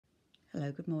Hello,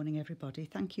 good morning everybody.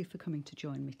 Thank you for coming to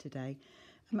join me today.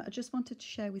 I just wanted to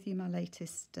share with you my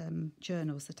latest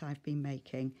journals that I've been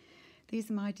making. These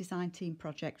are my design team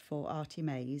project for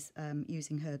Artymaze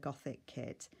using her Gothic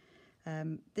kit.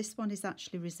 This one is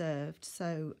actually reserved,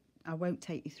 so I won't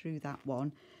take you through that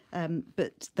one,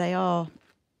 but they are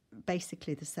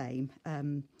basically the same.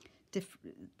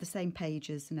 The same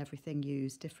pages and everything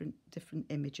used, different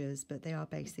images, but they are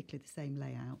basically the same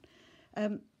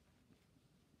layout.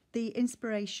 The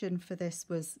inspiration for this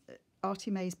was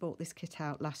Artymaze bought this kit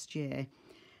out last year,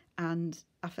 and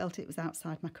I felt it was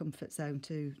outside my comfort zone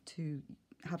to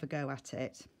have a go at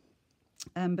it.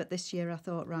 But this year I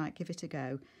thought, right, give it a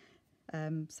go.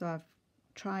 So I've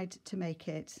tried to make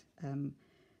it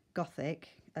Gothic,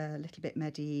 a little bit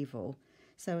medieval.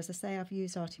 So as I say, I've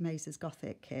used Artymaze's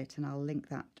Gothic kit, and I'll link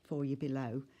that for you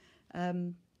below.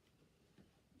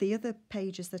 The other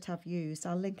pages that I've used,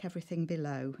 I'll link everything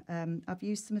below. I've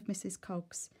used some of Mrs.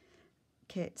 Cogg's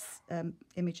kits,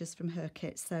 images from her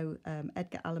kit. So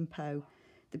Edgar Allan Poe,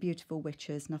 The Beautiful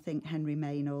Witches, and I think Henry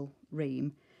Meynell,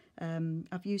 Rheam.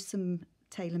 I've used some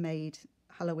tailor-made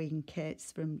Halloween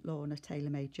kits from Lorna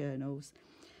Tailor-Made Journals.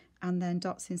 And then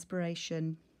Dot's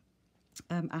inspiration,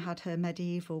 I had her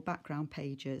medieval background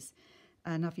pages,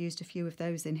 and I've used a few of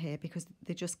those in here because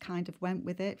they just kind of went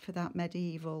with it for that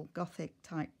medieval Gothic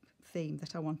type theme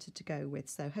that I wanted to go with.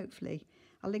 So hopefully,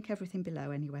 I'll link everything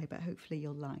below anyway, but hopefully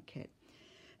you'll like it.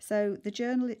 So the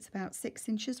journal, it's about 6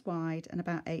 inches wide and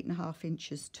about 8.5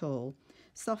 inches tall.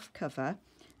 Soft cover.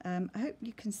 I hope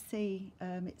you can see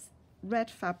it's red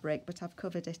fabric, but I've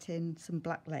covered it in some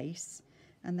black lace,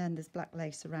 and then there's black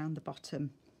lace around the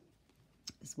bottom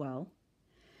as well.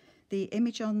 The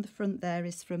image on the front there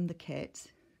is from the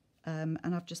kit, and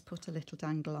I've just put a little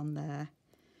dangle on there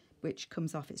which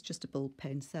comes off. It's just a bulb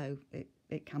pin, so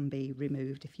it can be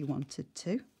removed if you wanted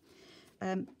to.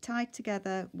 Tied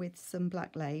together with some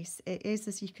black lace. It is,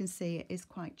 as you can see, it is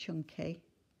quite chunky.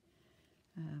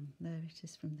 There it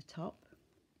is from the top.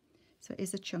 So it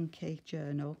is a chunky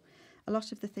journal. A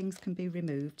lot of the things can be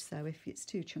removed, so if it's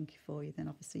too chunky for you, then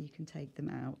obviously you can take them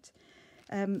out.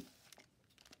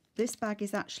 This bag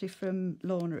is actually from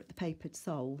Lorna at the Papered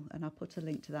Soul, and I'll put a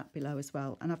link to that below as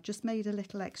well. And I've just made a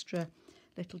little extra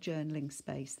journaling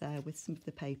space there with some of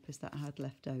the papers that I had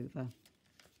left over.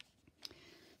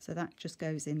 So that just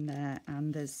goes in there,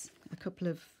 and there's a couple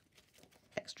of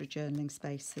extra journaling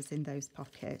spaces in those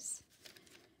pockets.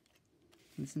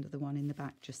 And there's another one in the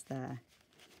back just there.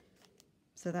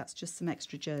 So that's just some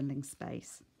extra journaling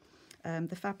space.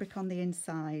 The fabric on the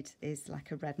inside is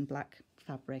like a red and black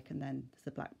fabric, and then there's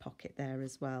a black pocket there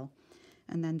as well.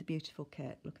 And then the beautiful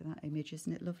kit. Look at that image,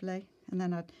 isn't it lovely? And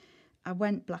then I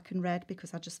went black and red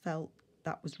because I just felt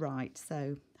that was right,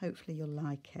 so hopefully you'll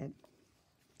like it.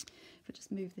 If I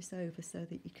just move this over so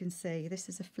that you can see, this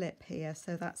is a flip here,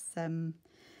 so that's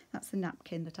a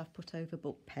napkin that I've put over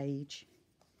book page,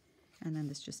 and then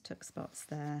there's just tuck spots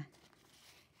there,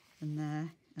 and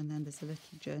then there's a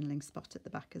little journaling spot at the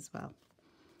back as well.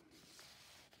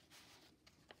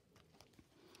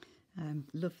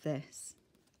 Love this.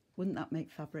 Wouldn't that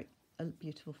make fabric a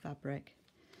beautiful fabric?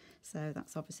 So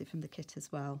that's obviously from the kit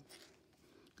as well.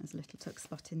 There's a little tuck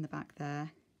spot in the back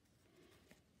there.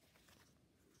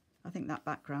 I think that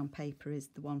background paper is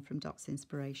the one from Dot's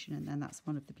inspiration, and then that's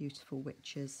one of the Beautiful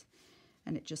Witches,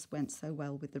 and it just went so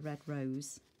well with the red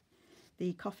rose.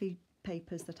 The coffee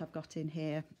papers that I've got in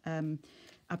here,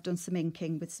 I've done some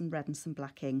inking with some red and some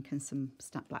black ink, and some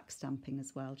black stamping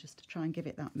as well, just to try and give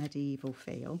it that medieval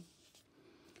feel.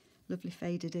 Lovely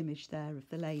faded image there of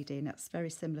the lady, and that's very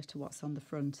similar to what's on the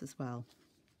front as well.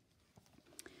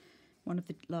 One of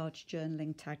the large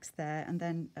journaling tags there, and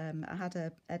then I had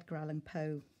a Edgar Allan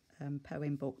Poe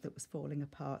poem book that was falling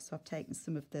apart, so I've taken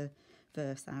some of the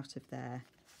verse out of there,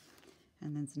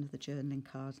 and then there's another journaling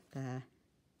card there.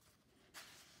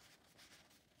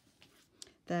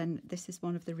 Then this is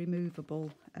one of the removable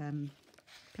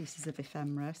pieces of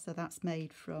ephemera, so that's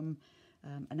made from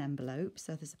an envelope,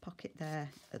 so there's a pocket there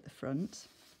at the front,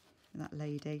 that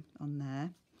lady on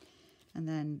there, and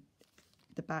then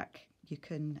the back you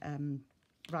can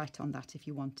write on that if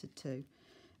you wanted to,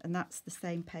 and that's the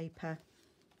same paper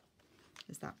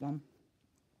as that one,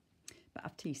 but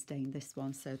I've tea stained this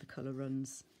one so the colour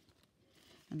runs.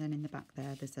 And then in the back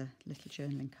there's a little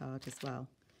journaling card as well,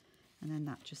 and then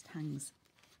that just hangs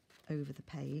over the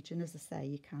page, and as I say,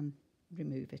 you can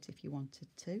remove it if you wanted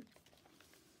to.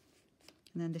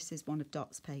 And then this is one of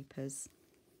Dot's papers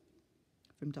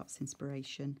from Dot's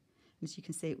inspiration. And as you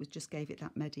can see, it just gave it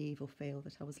that medieval feel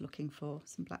that I was looking for.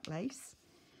 Some black lace.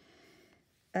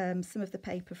 Some of the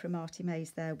paper from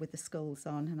Artymaze there with the skulls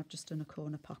on, and I've just done a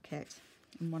corner pocket.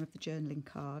 and one of the journaling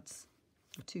cards,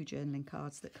 or 2 journaling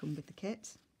cards that come with the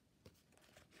kit.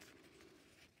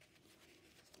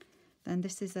 Then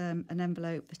this is an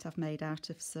envelope that I've made out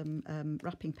of some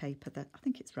wrapping paper, that I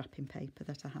think it's wrapping paper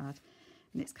that I had,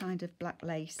 and it's kind of black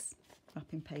lace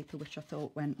wrapping paper, which I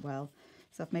thought went well.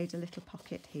 So I've made a little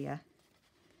pocket here,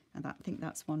 and I think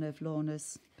that's one of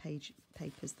Lorna's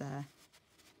papers there.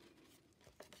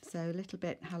 So a little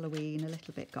bit Halloween, a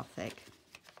little bit Gothic,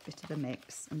 bit of a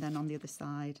mix. And then on the other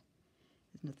side,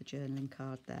 there's another journaling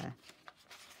card there.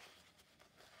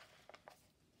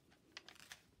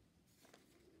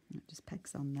 It just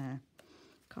pegs on there.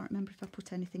 Can't remember if I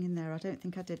put anything in there. I don't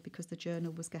think I did, because the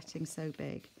journal was getting so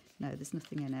big. No, there's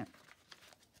nothing in it.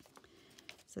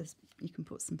 So you can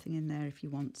put something in there if you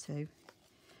want to.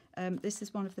 This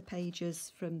is one of the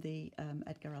pages from the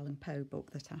Edgar Allan Poe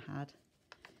book that I had.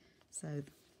 So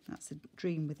that's a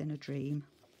dream within a dream.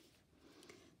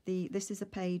 This is a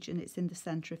page, and it's in the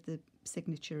centre of the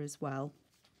signature as well.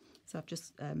 So I've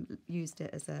just used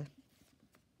it as a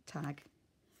tag.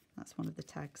 That's one of the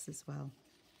tags as well.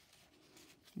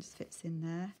 It just fits in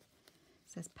there.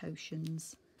 It says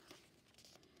potions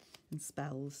and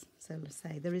spells. So let's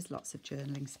say there is lots of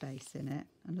journaling space in it.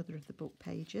 Another of the book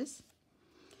pages.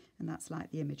 And that's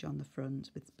like the image on the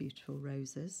front with beautiful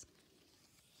roses.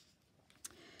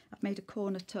 I've made a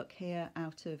corner tuck here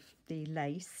out of the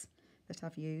lace that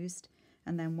I've used,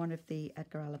 and then one of the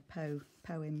Edgar Allan Poe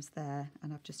poems there,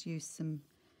 and I've just used some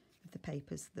of the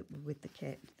papers that were with the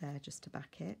kit there just to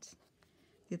back it.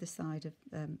 The other side of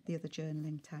the other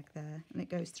journaling tag there, and it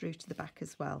goes through to the back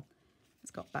as well.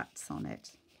 It's got bats on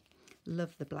it.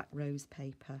 Love the black rose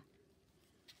paper.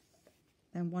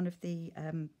 Then one of the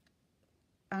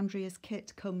Andreas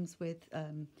kit comes with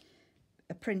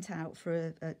a printout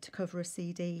for to cover a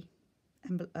CD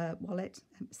wallet,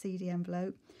 CD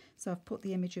envelope. So I've put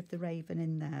the image of the raven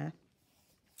in there,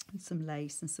 and some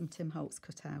lace and some Tim Holtz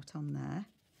cut out on there.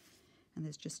 And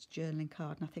there's just a journaling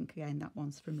card, and I think again that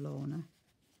one's from Lorna.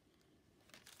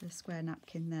 The square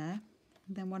napkin there,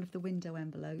 and then one of the window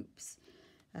envelopes.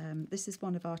 This is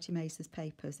one of Artymaze's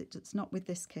papers. It's not with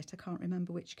this kit. I can't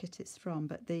remember which kit it's from,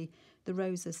 but the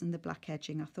roses and the black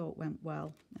edging I thought went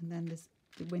well. And then there's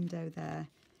the window there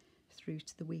through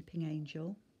to the weeping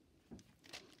angel.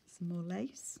 Some more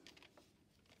lace.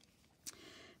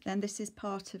 Then this is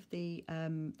part of the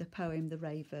poem, The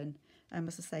Raven.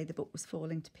 As I say, the book was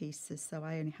falling to pieces, so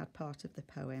I only had part of the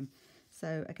poem.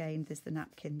 So again, there's the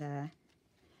napkin there,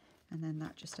 and then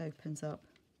that just opens up,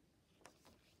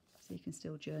 so you can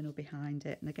still journal behind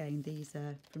it. And again, these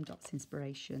are from Dot's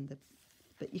Inspiration,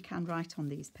 but you can write on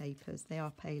these papers. They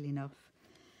are pale enough.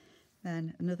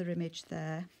 Then another image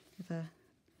there of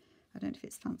I don't know if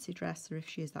it's fancy dress or if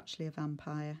she is actually a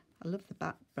vampire. I love the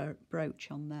back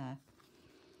brooch on there.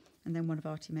 And then one of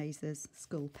Artymaze's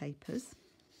skull papers.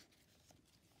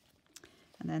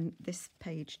 And then this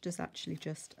page does actually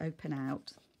just open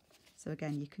out. So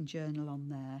again, you can journal on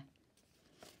there.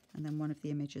 And then one of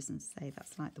the images, and say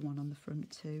that's like the one on the front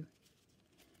too.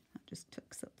 That just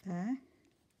tucks up there.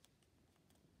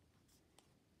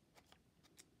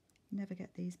 Never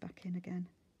get these back in again.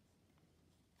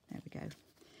 There we go.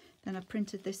 Then I've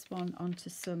printed this one onto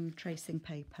some tracing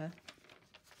paper.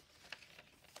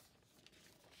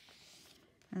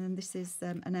 And then this is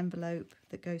an envelope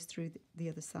that goes through the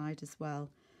other side as well.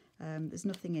 There's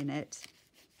nothing in it,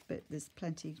 but there's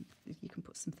plenty. You can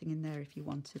put something in there if you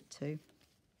wanted to.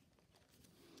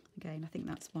 Again, I think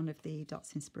that's one of the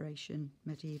Dot's Inspiration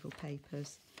medieval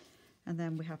papers. And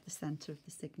then we have the centre of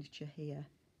the signature here.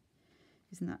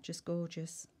 Isn't that just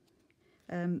gorgeous?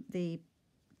 The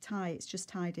tie, it's just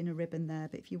tied in a ribbon there,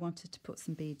 but if you wanted to put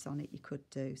some beads on it, you could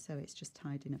do. So it's just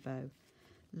tied in a bow.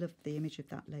 Love the image of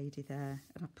that lady there.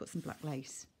 And I've put some black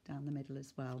lace down the middle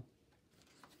as well.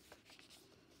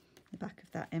 The back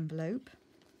of that envelope.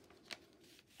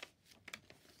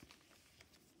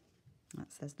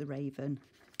 That says The Raven.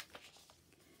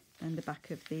 Then the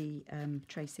back of the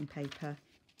tracing paper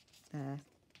there.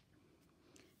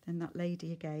 Then that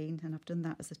lady again, and I've done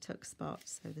that as a tuck spot.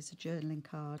 So there's a journaling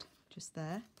card just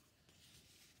there.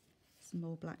 Some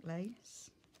more black lace.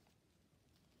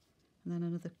 And then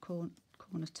another corner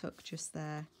tuck just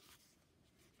there.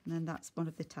 And then that's one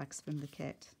of the tags from the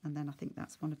kit. And then I think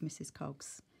that's one of Mrs.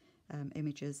 Cogg's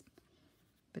images.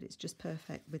 But it's just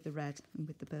perfect with the red and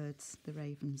with the birds, the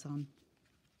ravens on.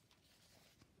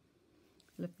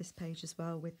 Love this page as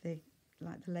well with the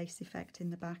lace effect in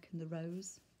the back and the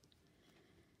rose.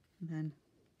 And then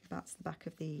that's the back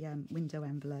of the window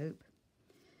envelope.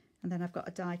 And then I've got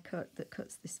a die cut that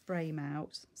cuts this frame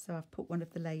out. So I've put one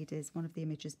of the ladies, one of the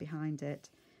images behind it,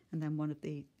 and then one of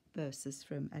the verses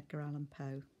from Edgar Allan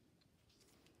Poe.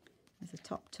 There's a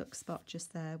top tuck spot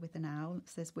just there with an owl. It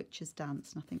says Witch's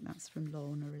Dance, and I think that's from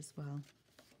Lorna as well.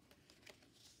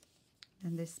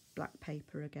 And this black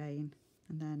paper again,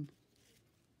 and then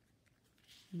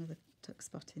another tuck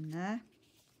spot in there.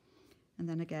 And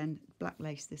then again, black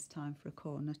lace this time for a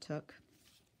corner tuck.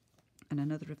 And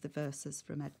another of the verses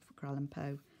from Edgar Allan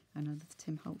Poe, and another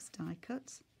Tim Holtz die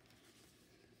cut.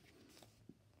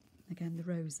 Again, the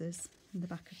roses in the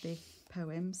back of the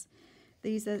poems.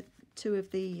 These are two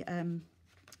of the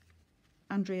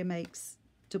Andrea makes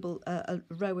a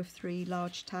row of 3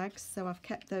 large tags, so I've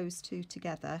kept those 2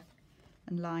 together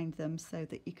and lined them so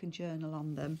that you can journal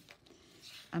on them.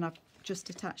 And I've just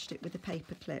attached it with a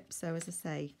paper clip, so as I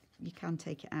say, you can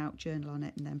take it out, journal on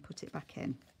it, and then put it back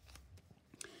in.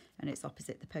 And it's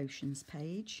opposite the potions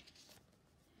page.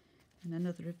 And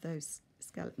another of those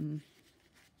skeleton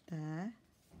there.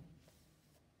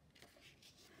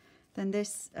 Then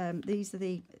this, these are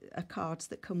the cards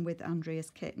that come with Andrea's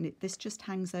kit, and this just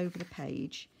hangs over the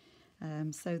page.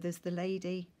 So there's the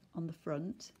lady on the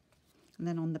front, and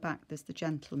then on the back there's the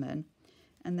gentleman,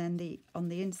 and then on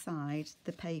the inside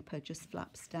the paper just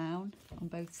flaps down on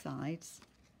both sides.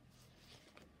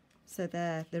 So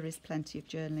there is plenty of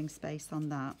journaling space on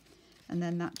that, and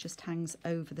then that just hangs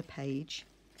over the page.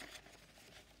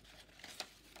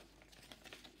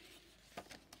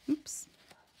 Oops,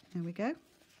 there we go.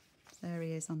 There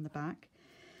he is on the back.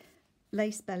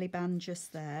 Lace belly band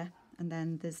just there, and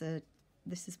then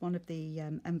this is one of the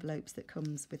envelopes that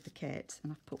comes with the kit,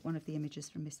 and I've put one of the images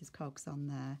from Mrs. Coggs on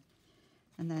there,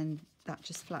 and then that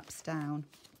just flaps down,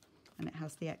 and it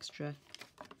has the extra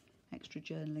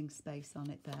journaling space on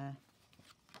it there.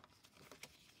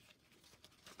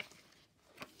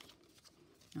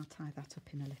 I'll tie that up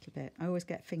in a little bit. I always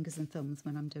get fingers and thumbs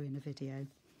when I'm doing a video.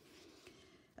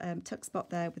 Tuck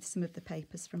spot there with some of the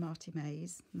papers from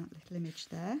Artymaze, and that little image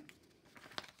there.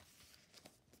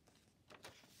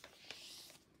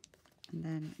 And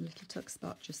then a little tuck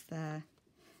spot just there,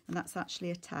 and that's actually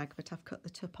a tag, but I've cut the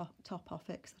top off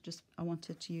it because I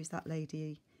wanted to use that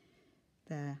lady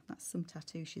there. That's some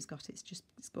tattoo she's got.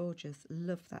 It's gorgeous.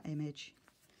 Love that image.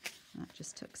 That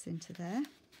just tucks into there.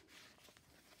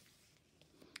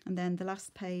 And then the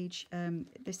last page,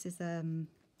 this is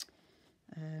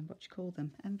what do you call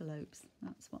them? Envelopes.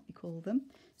 That's what we call them.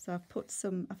 So I've put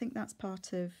some, I think that's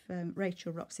part of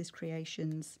Rachel Rox's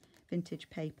Creations vintage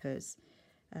papers.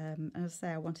 And as I say,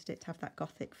 I wanted it to have that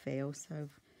Gothic feel, so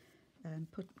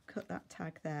cut that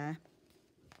tag there.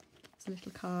 There's a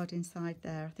little card inside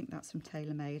there. I think that's from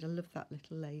TaylorMade. I love that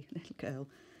little girl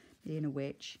being a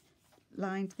witch.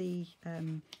 Lined the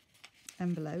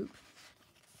envelope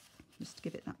just to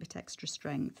give it that bit extra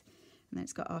strength. And then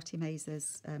it's got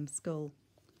Artymaze's skull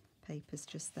papers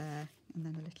just there, and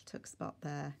then a little tuck spot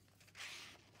there.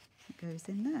 It goes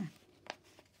in there.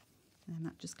 And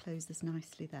that just closes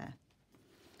nicely there.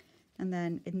 And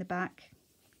then in the back,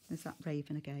 there's that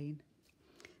raven again.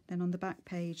 Then on the back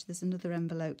page, there's another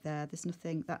envelope there. There's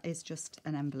nothing, that is just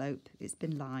an envelope. It's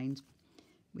been lined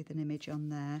with an image on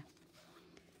there.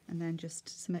 And then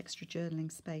just some extra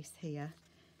journaling space here.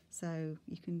 So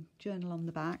you can journal on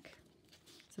the back.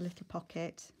 It's a little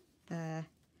pocket there.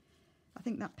 I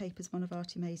think that paper's one of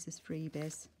Artymaze's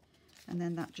freebies. And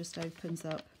then that just opens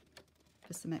up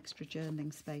for some extra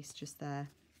journaling space just there.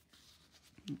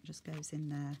 It just goes in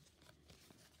there.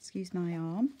 Excuse my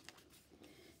arm.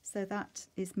 So that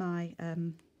is my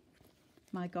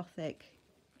my Gothic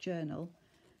journal.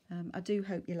 I do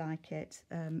hope you like it.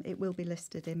 It will be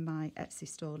listed in my Etsy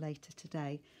store later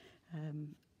today.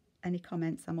 Any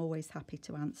comments, I'm always happy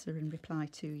to answer and reply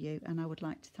to you, and I would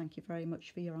like to thank you very much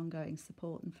for your ongoing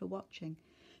support and for watching.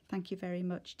 Thank you very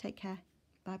much. Take care.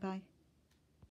 Bye bye.